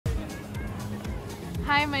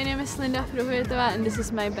Hi, my name is Linda Fruhvirtova and this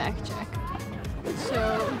is my bag check.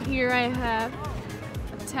 So here I have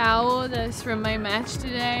a towel that's from my match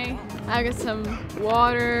today. I got some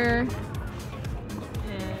water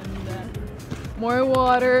and more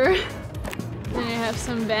water. Then I have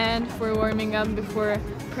some band for warming up before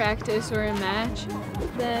practice or a match.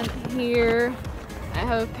 Then here I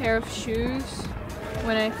have a pair of shoes.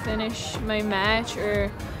 When I finish my match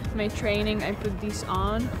or my training, I put these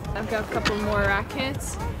on. I've got a couple more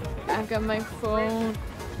rackets. I've got my phone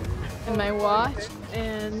and my watch,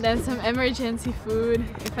 and then some emergency food.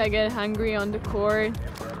 If I get hungry on the court,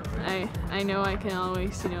 I know I can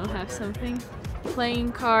always, have something.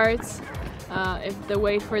 Playing cards if the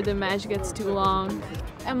wait for the match gets too long.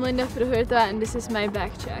 I'm Linda Fruhvirtova and this is my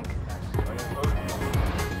bag check.